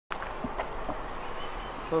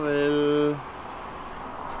Farvel.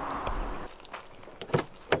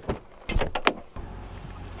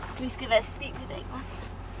 Vi skal vaske bil i dag, hva'?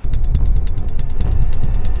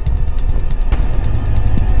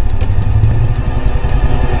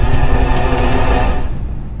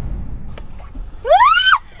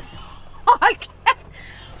 Hold kæft!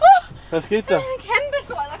 Hvad skete der? En kæmpe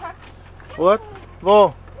stor edderkop. What?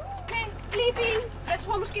 Hvor? Okay, bliv i bilen. Jeg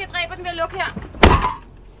tror måske, jeg dræber den ved at lukke her.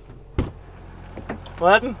 Hvor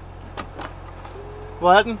er den?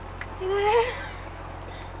 Hvor er den?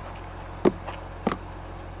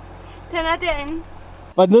 Den er derinde.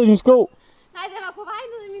 Var den nede i din sko? Nej, den var på vej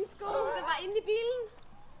ned i min sko. Den var inde i bilen.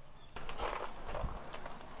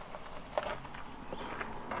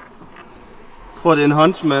 Jeg tror, det er en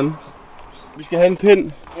huntsman. Vi skal have en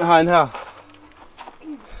pind. Jeg har en her.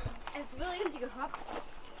 Altså, du ved ikke, om de kan hoppe.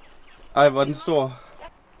 Ej, hvor er den stor.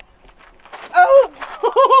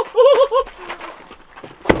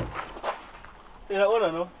 Den er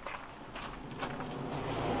under nu.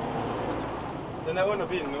 Den er under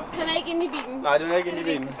bilen nu. Den er ikke inde i bilen. Nej, den er ikke inde i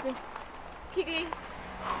Det er det bilen. vigtigste. Kig lige.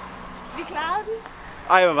 Vi klarede den.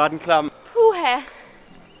 Ej, hvor var den klam. Puha.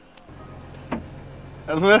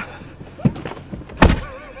 Er du med?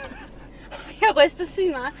 Jeg ryster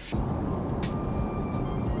sygt meget.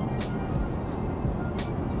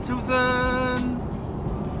 1000!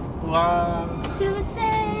 Wow!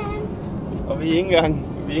 1000! Og vi er ikke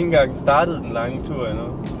engang startet den lange tur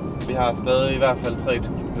endnu. Vi har stadig i hvert fald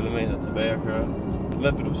 3000 km tilbage at køre.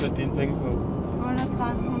 Hvad vil du sætte dine penge på?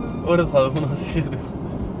 3800. 3800 siger du?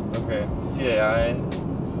 Okay, så siger jeg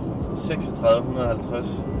 3650.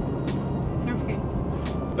 Okay.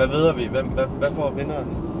 Hvad ved vi? Hvad får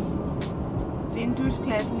vinderen?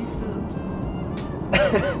 Vinduespladsen i flyet.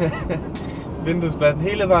 Vinduespladsen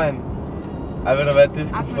hele vejen? Ej, ved du hvad, det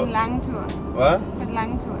skal få... på den lange tur. Hvad? På den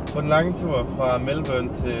lange tur. På den lange tur fra Melbourne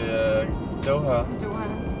til Doha.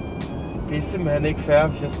 Det er simpelthen ikke fair,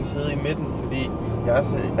 hvis jeg skal sidde i midten, fordi jeg er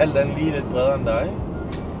så alt andet lige lidt bredere end dig.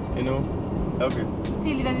 Endnu. Okay. Sig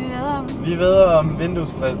lige, hvad vi ved om. Vi ved om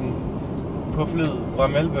vinduespladsen på flyet fra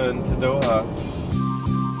Melbourne til Doha.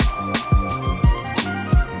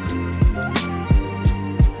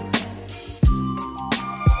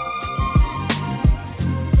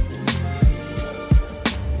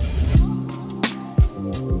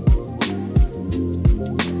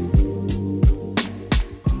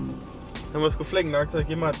 Han var sgu flink nok til at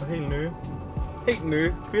give mig et par helt nye. Helt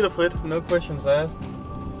nye. Kvitterfrit. No questions asked.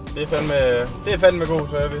 Det er fandme god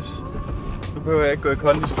service. Nu behøver jeg ikke gå i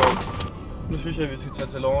kondiskov. Nu synes jeg, at vi skal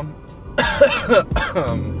tage til Lorne.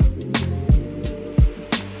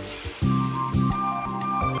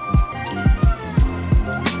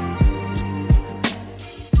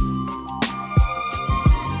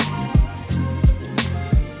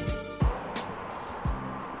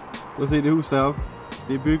 Du kan se det hus deroppe.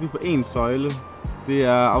 Det er bygget på én søjle. Det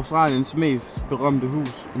er Australiens mest berømte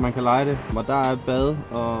hus, man kan leje det. Og der er bad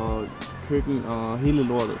og køkken og hele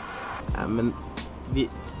lortet. Ja, men vi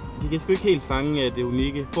kan sgu ikke helt fange det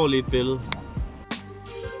unikke. Få lige et billede.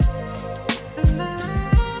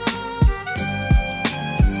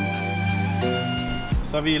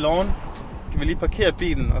 Så er vi i Lorne. Kan vi lige parkere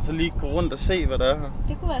bilen og så lige gå rundt og se, hvad der er her?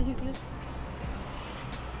 Det kunne være hyggeligt.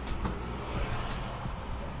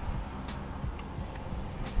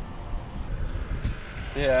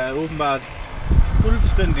 Det er åbenbart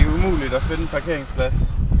fuldstændig umuligt at finde en parkeringsplads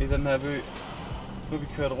i den her by. Nu har vi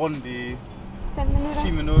kørt rundt i 5 minutter.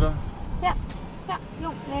 10 minutter. Ja. Jo,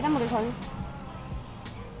 nej, der må du ikke holde.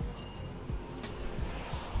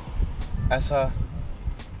 Altså,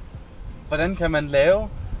 hvordan kan man lave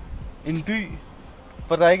en by,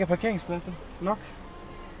 hvor der ikke er parkeringspladser nok?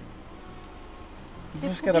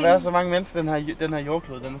 Hvorfor skal der være så mange mennesker? Den her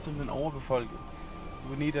jordklode, den er simpelthen overbefolket.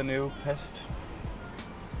 We need a new pest.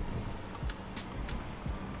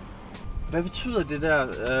 Hvad betyder det der?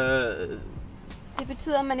 Det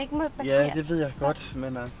betyder, at man ikke må parkere. Ja, det ved jeg godt,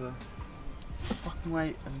 men altså... Fuck nu af,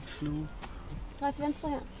 en flue. Drej til venstre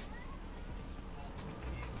her.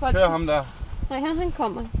 Kør ham der. Nej, han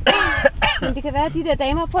kommer. Men det kan være, at de der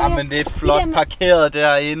damer på men det er flot parkeret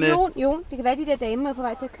derinde. Jo, det kan være, at de der damer er på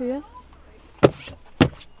vej til at køre.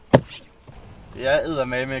 Det er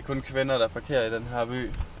eddermame kun kvinder, der parkerer i den her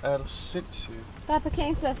by. Er du sindssyg? Der er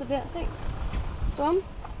parkeringspladser der, se. Bum.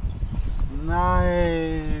 Nej,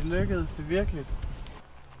 lykkedes det virkelig?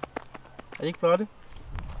 Er I ikke flotte?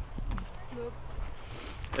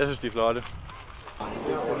 Jeg synes, de er flotte.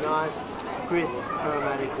 Just a nice, crisp,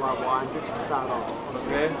 aromatic white wine, just to start off.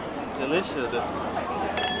 Okay, delicious.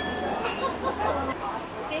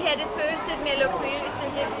 Det her, det føles lidt mere luksuriøst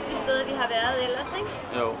end de steder, vi har været ellers, ikke?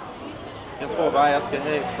 Jo. Jeg tror bare, jeg skal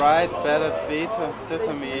have fried battered feta,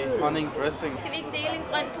 sesame, honning dressing. Skal vi ikke dele en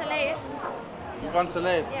grøn salat? En grøn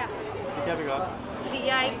salat? Ja. Det kan vi godt. Fordi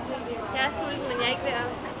jeg er sulten, men jeg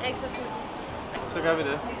er ikke så sulten. Så gør vi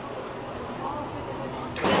det.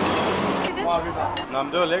 Nå,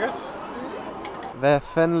 men det var lækkert. Hvad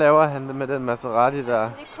fanden laver han med den Maserati der? Det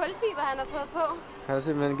er kulfiber, han har fået på. Han har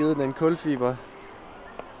simpelthen givet den en kulfiber.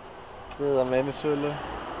 Det er med sølle. Nej,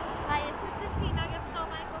 jeg synes, det er fint nok. Jeg forstår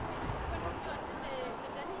bare ikke, hvorfor vi kun har gjort det med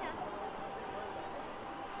den her.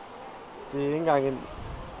 Det er ikke engang en...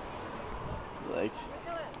 Det ved jeg ikke.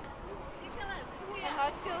 Han har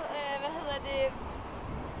også givet,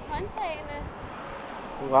 håndtagene.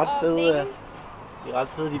 De er ret fede, ja. De er ret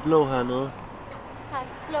fede, de blå hernede. Har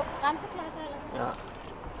blå bremseklodser eller noget?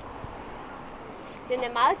 Ja. Den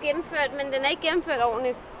er meget gennemført, men den er ikke gennemført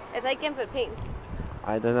ordentligt. Altså ikke gennemført pænt.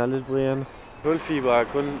 Ej, den er lidt brien. Kulfiber er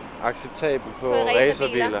kun acceptabel på racerbiler.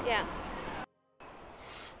 racerbiler. Ja.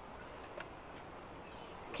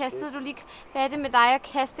 Kastede du lige... Hvad er det med dig at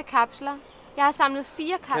kaste kapsler? Jeg har samlet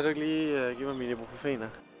 4 kapsler. Kan du ikke lige give mig mine ibuprofener?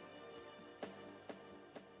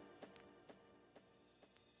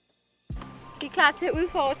 Vi er klar til at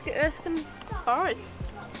udforske Erskine Forest.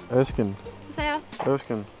 Erskine. Det sagde jeg også.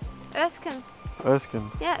 Erskine. Erskine. Erskine.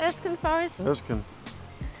 Ja, Erskine Forest. Erskine.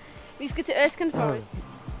 Vi skal til Erskine Forest.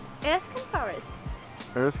 Erskine Forest.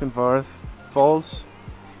 Erskine Forest. Falls.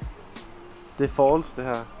 Det er Falls, det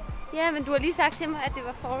her. Ja, men du har lige sagt til mig, at det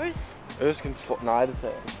var Forest. Erskine Nej, det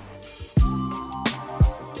sagde jeg ikke.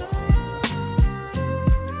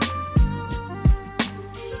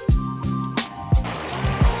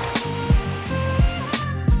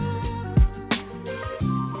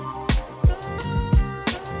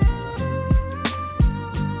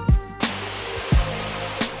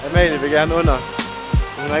 Amalie vil gerne under.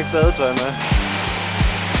 Hun har ikke badetøj med.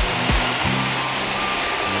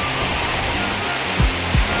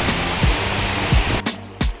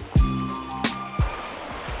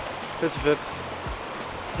 Pissefedt.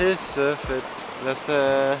 Pissefedt. Lad os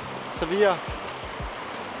servere. Så er vi her.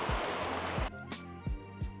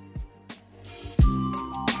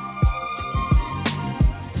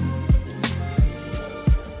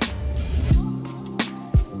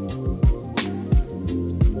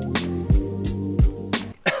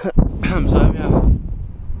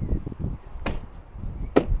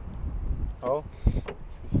 Og jeg skal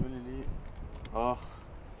selvfølgelig lige...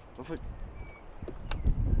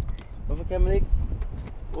 Hvorfor kan man ikke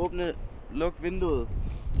lukke vinduet?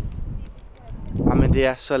 Jamen det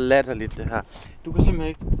er så latterligt det her. Du kan simpelthen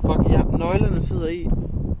ikke... Fuck ja, nøglerne sidder i.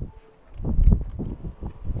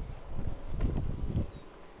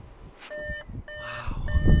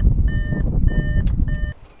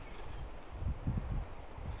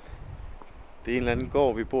 Det er en eller anden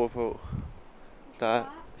gård, vi bor på. Der er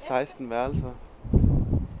 16 værelser.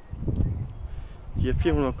 De giver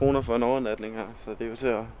 400 kroner for en overnatning her, så det er jo til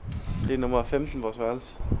at... Det er nummer 15 vores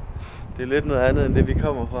værelse. Det er lidt noget andet end det, vi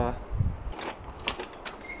kommer fra.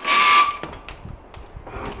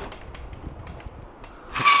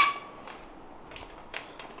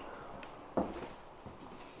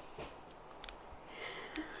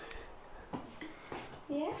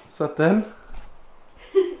 Ja. Sådan.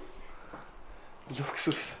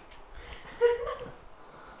 Luksus.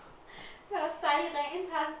 Det er også dejligt rent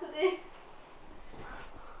her, så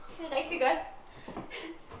det er rigtig godt.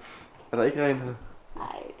 Er der ikke rent her?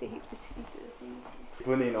 Nej, det er helt beskidt, det vil sige.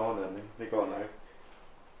 Kun en overnatning, det går nok.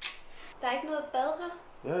 Der er ikke noget bad her?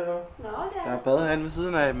 Jo. Nå, det er Der er bad herinde ved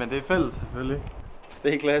siden af, men det er fælles selvfølgelig.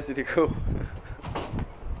 Stay classy.dk.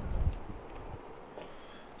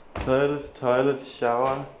 Toilet,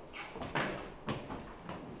 shower.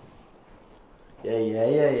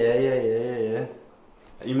 Ja.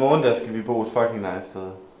 I morgen der skal vi bo et fucking nice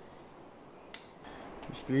sted.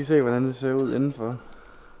 Vi skal lige se, hvordan det ser ud indenfor.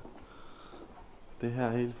 Det her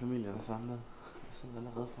hele familien er samlet. Jeg sidder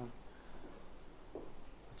allerede for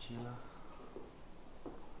og chiller.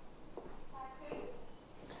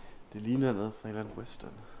 Det ligner noget fra en eller anden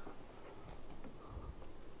western.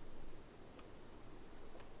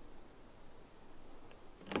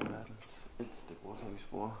 Verdens ældste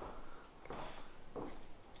bordtennisbord.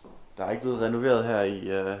 Der er ikke blevet renoveret her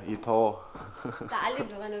i et par år. Der er aldrig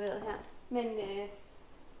blevet renoveret her. Men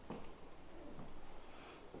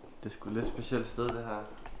Det er sgu lidt specielt sted det her.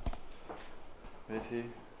 Vil jeg sige.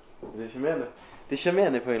 Det er charmerende. Det er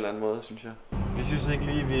charmerende på en eller anden måde, synes jeg. Vi synes ikke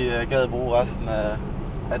lige, vi gad bruge resten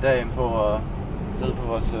af dagen på at sidde på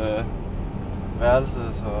vores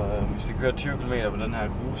værelse, så vi skal køre 20 km på den her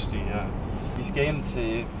grussti her. Vi skal ind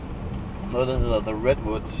til noget, der hedder The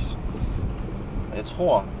Redwoods. Jeg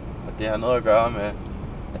tror, at det har noget at gøre med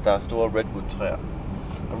at der er store redwood-træer.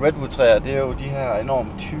 Og redwood-træer, det er jo de her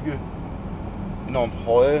enormt tykke, enormt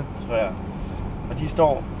høje træer. Og de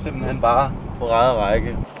står simpelthen bare på række og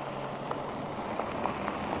række.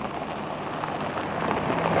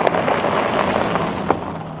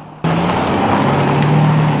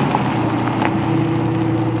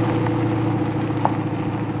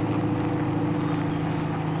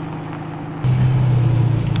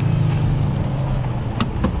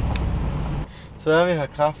 Så er vi her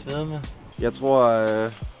kraftedeme. Jeg tror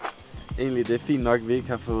egentlig det er fint nok, at vi ikke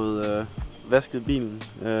har fået vasket bilen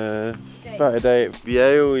før i dag. Vi er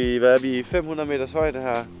jo i, hvad er vi, 500 meters højde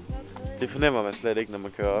her. Det fornemmer man slet ikke, når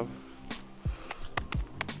man kører op.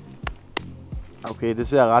 Okay, det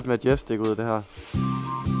ser ret majestic ud, det her.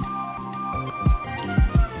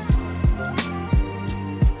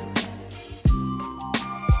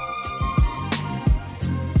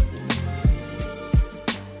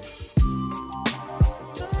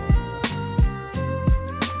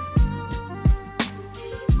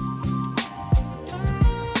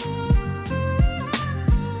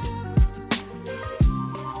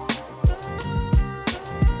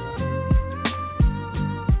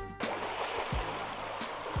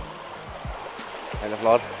 Den er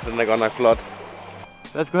flot. Den er godt nok flot.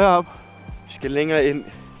 Lad os gå herop. Vi skal længere ind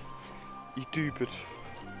i dybet.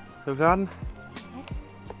 Er du klar den?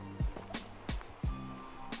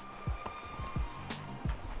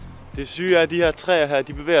 Det syge er, at de her træer her,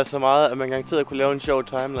 de bevæger så meget, at man garanteret kunne lave en sjov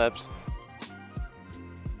timelapse.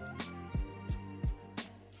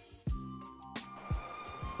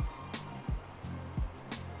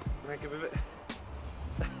 Man kan bevæge.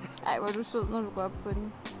 Ej, hvor er du sød, når du går op på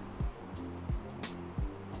den.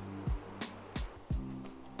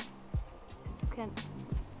 Du kan.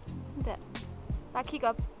 Der. Bare kig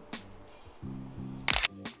op.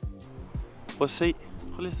 Prøv at se.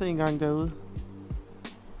 Prøv lige at se en gang derude.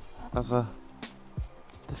 Altså,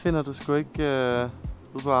 det finder du sgu ikke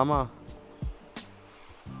ude på Amager.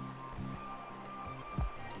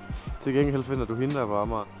 Til gengæld finder du hende der på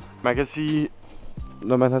Amager. Man kan sige,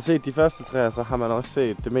 når man har set de første træer, så har man også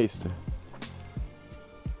set det meste.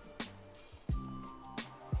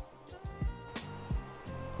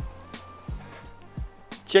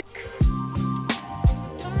 Check.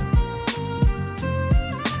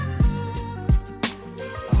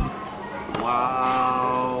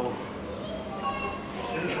 Wow.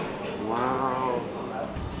 Wow.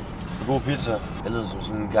 God pizza. Jeg lyder som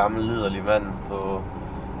sådan en gammel liderlig mand på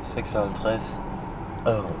 56.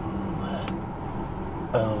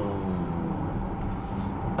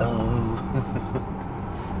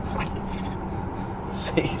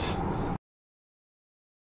 Ses.